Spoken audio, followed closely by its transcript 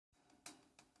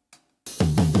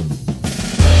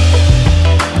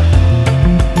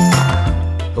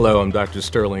Hello, I'm Dr.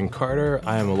 Sterling Carter.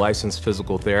 I am a licensed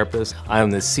physical therapist. I am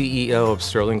the CEO of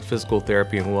Sterling Physical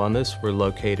Therapy and Wellness. We're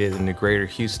located in the greater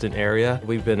Houston area.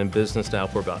 We've been in business now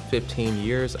for about 15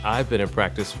 years. I've been in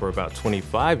practice for about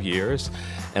 25 years,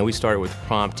 and we started with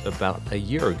Prompt about a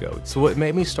year ago. So what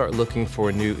made me start looking for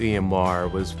a new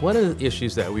EMR was one of the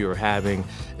issues that we were having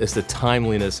is the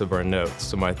timeliness of our notes.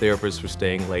 So my therapists were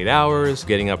staying late hours,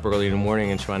 getting up early in the morning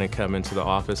and trying to come into the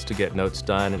office to get notes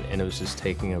done, and it was just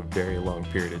taking a very long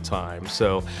period of time.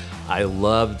 So I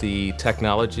love the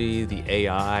technology, the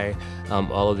AI,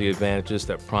 all of the advantages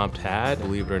that Prompt had.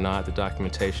 Believe it or not, the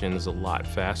documentation is a lot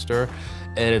faster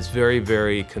and it's very,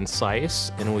 very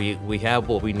concise, and we have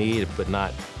what we need, but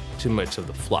not too much of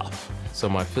the fluff. So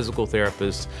my physical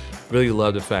therapist really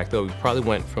loved the fact that we probably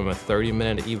went from a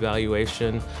 30-minute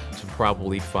evaluation to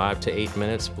probably 5 to 8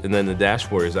 minutes. And then the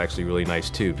dashboard is actually really nice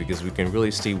too, because we can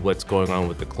really see what's going on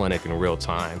with the clinic in real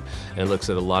time. And it looks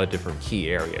at a lot of different key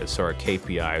areas. So our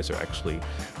KPIs are actually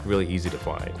really easy to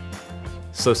find.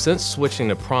 So since switching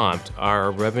to Prompt,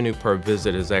 our revenue per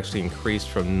visit has actually increased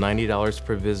from $90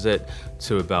 per visit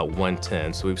to about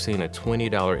 $110. So we've seen a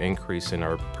 $20 increase in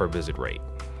our per visit rate.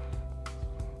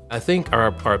 I think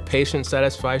our patient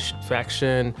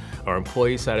satisfaction, our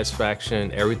employee satisfaction,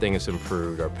 everything is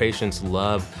improved. Our patients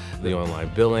love the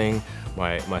online billing.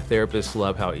 My therapists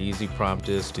love how easy Prompt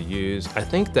is to use. I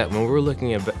think that when we're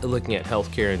looking at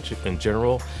healthcare in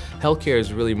general, healthcare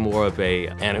is really more of a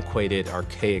antiquated,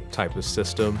 archaic type of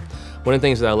system. One of the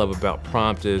things that I love about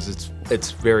Prompt is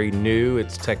it's very new,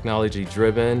 it's technology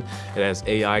driven, it has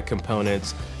AI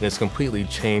components, and it's completely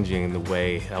changing the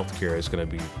way healthcare is going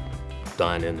to be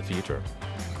done in the future.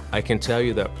 I can tell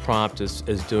you that Prompt is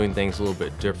doing things a little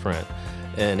bit different,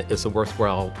 and it's a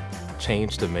worthwhile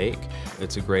change to make.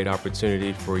 It's a great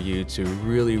opportunity for you to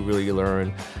really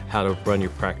learn how to run your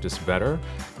practice better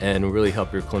and really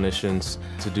help your clinicians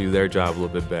to do their job a little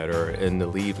bit better and to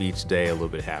leave each day a little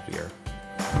bit happier.